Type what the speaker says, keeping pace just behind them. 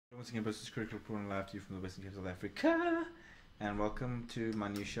Once again, this is Critical Reporting live to you from the Western Cape, South Africa, and welcome to my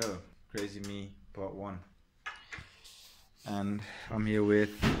new show, Crazy Me Part 1. And I'm here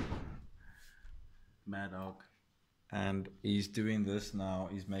with Mad Dog, and he's doing this now.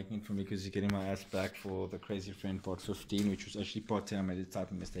 He's making it for me because he's getting my ass back for the Crazy Friend Part 15, which was actually Part 10. I made a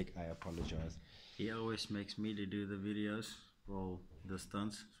typing mistake. I apologize. he always makes me to do the videos for the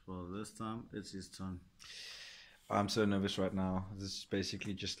stunts. For this time, it's his turn. I'm so nervous right now. This is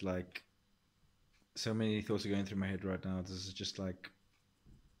basically just like so many thoughts are going through my head right now. This is just like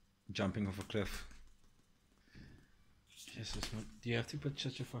jumping off a cliff. Jesus, man. Do you have to put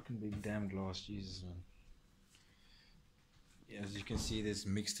such a fucking big damn glass? Jesus, man. Yeah, as you can see, there's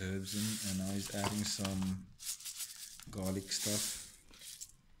mixed herbs in, and now he's adding some garlic stuff.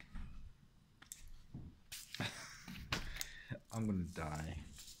 I'm gonna die.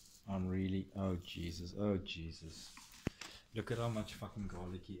 I'm really, oh Jesus, look at how much fucking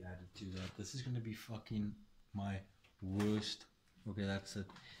garlic he added to that. This is gonna be fucking my worst. Okay, that's it.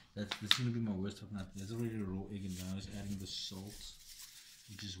 This is gonna be my worst fucking night. There's already a raw egg, and now he's adding the salt,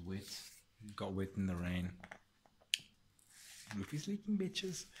 which is wet. Got wet in the rain. Look, he's leaking,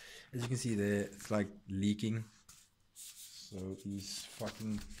 bitches. As you can see there, it's like leaking. So he's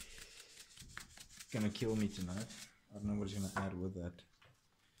fucking gonna kill me tonight. I don't know what he's gonna add with that.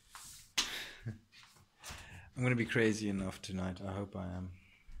 I'm gonna be crazy enough tonight. I hope I am.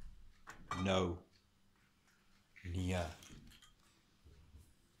 No. Nia.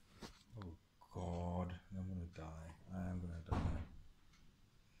 Oh God. I'm gonna die. I am gonna die.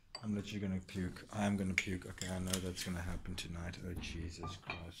 I'm literally gonna puke. I am gonna puke. Okay, I know that's gonna happen tonight. Oh Jesus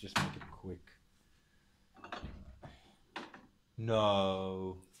Christ. Just make it quick.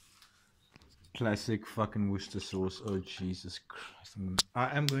 No. Classic fucking Worcester sauce. Oh Jesus Christ.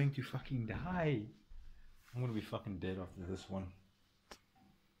 I am going to fucking die. I'm gonna be fucking dead after this one.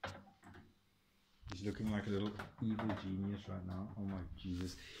 He's looking like a little evil genius right now. Oh my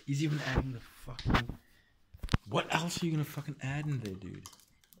Jesus. He's even adding the fucking... What else are you gonna fucking add in there, dude?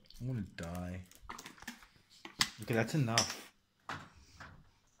 I'm gonna die. Okay, that's enough.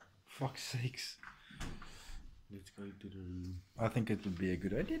 Fuck's sakes. Let's go to the room. I think it would be a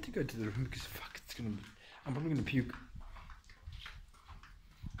good idea to go to the room because fuck, it's gonna be... I'm probably gonna puke.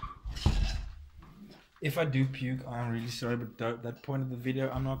 If I do puke, I'm really sorry, but that point of the video,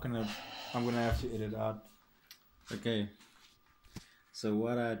 I'm gonna have to edit out. Okay, so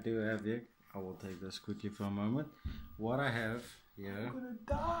what I do have here, I will take this quickly for a moment. What I have here I'm gonna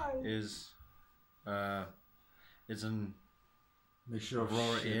die. Is it's an Mixture of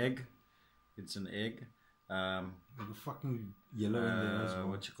raw shit. egg. It's an egg. With the fucking yellow in there as well.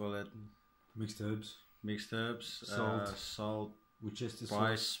 What you call it? Mixed herbs. Mixed herbs. Salt. Salt. Worcester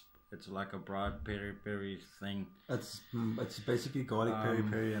Spice. sauce. It's like a broad peri thing. It's basically garlic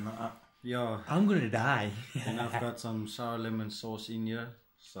peri, and Yeah. I'm gonna die. And I've got some sour lemon sauce in here.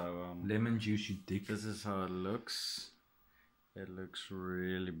 So Lemon juice, you dick. this is how it looks. It looks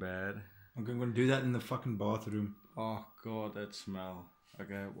really bad. I'm gonna do that in the fucking bathroom. Oh God, that smell.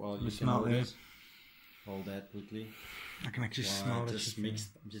 Okay, well you You can smell hold it? this. Hold that quickly. I can actually While smell I it. just mixed.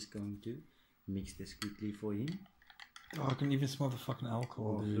 I'm just going to mix this quickly for him. Oh, I can even smell the fucking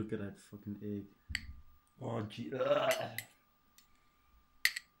alcohol, Oh, dude. look at that fucking egg. Oh, gee.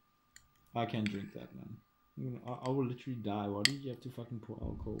 I can't drink that, man. I will literally die. Why did you have to fucking pour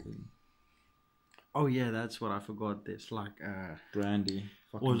alcohol in? Oh yeah, that's what I forgot. There's like Brandy.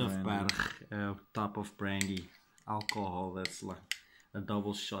 Olafberg type of brandy, alcohol. That's like a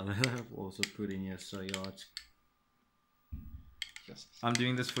double shot that I've also put in here. So yeah, it's... I'm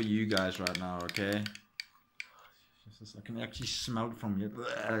doing this for you guys right now, okay? I can actually smell it from here.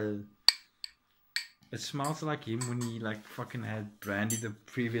 It smells like him when he like fucking had brandy the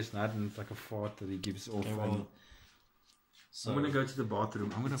previous night, and it's like a fart that he gives off. Okay, well, so I'm gonna go to the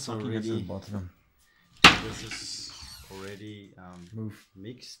bathroom. I'm gonna it's fucking go to the already- bathroom. this is already Move.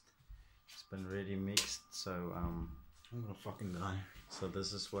 mixed. It's been already mixed. So I'm gonna fucking die. so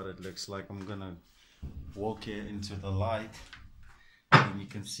this is what it looks like. I'm gonna walk here into the light and you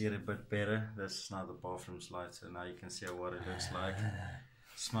can see it a bit better. This is now the bathroom's light, so now you can see what it looks like.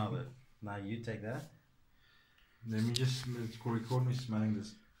 Smell it. Now you take that. Let me just record me smelling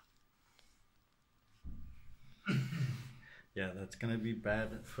this. Yeah, that's gonna be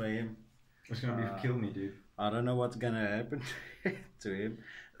bad for him. It's gonna be kill me, dude. I don't know what's gonna happen to him.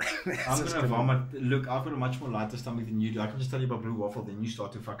 I'm gonna vomit. Look, I've got a much more lighter stomach than you do. I can just tell you about Blue Waffle, then you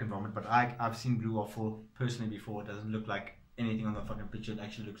start to fucking vomit. But I've seen Blue Waffle personally before. It doesn't look like anything on the fucking picture. It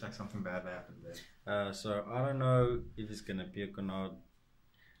actually looks like something bad happened there. So I don't know if it's gonna puke or not.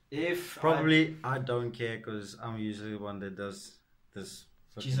 If Probably I don't care because I'm usually the one that does this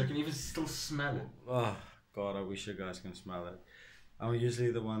Jeez, I can even still smell it. Oh God, I wish you guys can smell it. I'm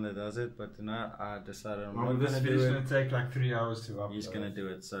usually the one that does it, but tonight I decided I'm not this gonna do video's it. gonna take like 3 hours to upload. He's gonna do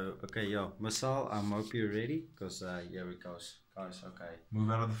it. So okay, yo, Masal, I hope you're ready, cause here it goes, guys. Okay. Move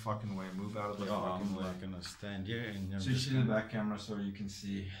out of the fucking way. Move out of the fucking I'm way. not gonna stand here and Switch to the back camera so you can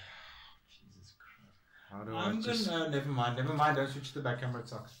see. Jesus Christ. How do I just? No, never mind. Never mind. Don't switch to the back camera. It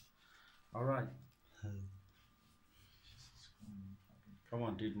sucks. All right. Come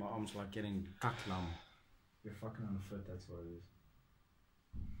on, dude. My arms like getting cut numb. You're fucking unfit. That's what it is.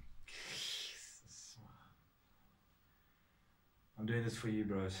 Jesus. I'm doing this for you,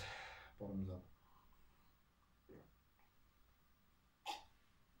 bros. Bottoms up.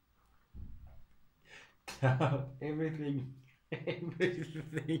 Everything.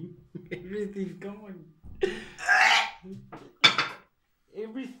 Come on.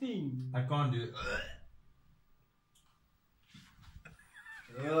 Everything. I can't do it.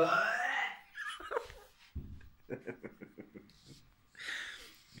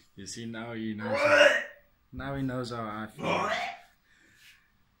 You see, now he knows. Now he knows how I feel.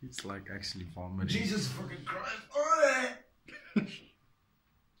 It's like actually vomiting. Jesus fucking Christ.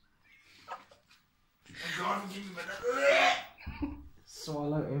 God, give me that.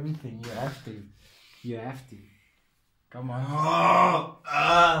 Swallow everything. You have to. You have to. Come on.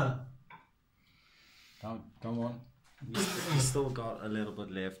 Come on. You still got a little bit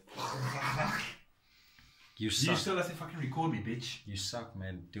left. You suck. You still have to fucking record me, bitch. You suck,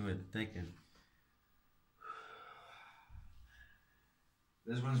 man. Do it. Take it.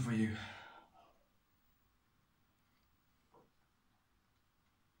 This one's for you.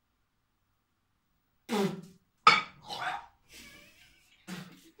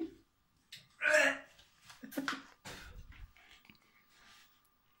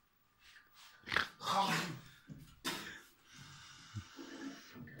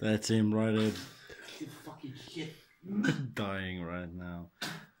 That's him right there. You fucking shit. Dying right now.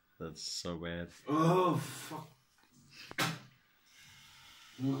 That's so bad. Oh, fuck.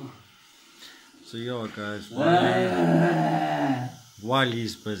 So yo guys, while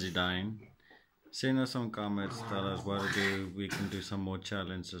he's busy dying, send us some comments, tell us what to do. We can do some more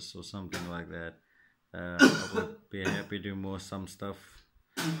challenges or something like that. I would be happy to do more some stuff,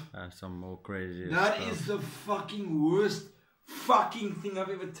 some more crazy That stuff. is the fucking worst fucking thing I've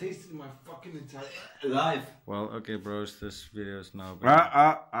ever tasted in my fucking entire life. Well, okay, bros, this video is now.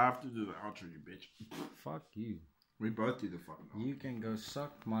 I have to do the outro, you bitch. Fuck you. We both do the fucking outro. You can go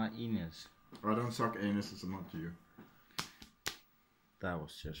suck my anus. I don't suck anus, it's not you. That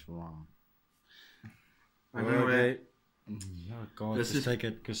was just wrong. Anyway, Oh God, This just is- take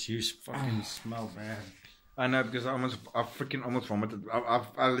it because you fucking smell bad. I know because I freaking almost vomited.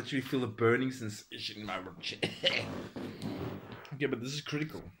 I literally feel a burning sensation in my chest. Okay, but this is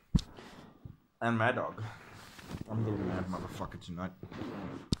critical. And Mad Dog. I'm the mad motherfucker tonight.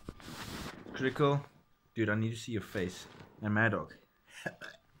 Critical. Dude, I need to see your face. And Mad Dog.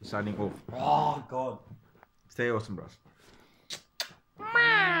 Signing off. Oh God. Stay awesome, bros.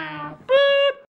 Meow.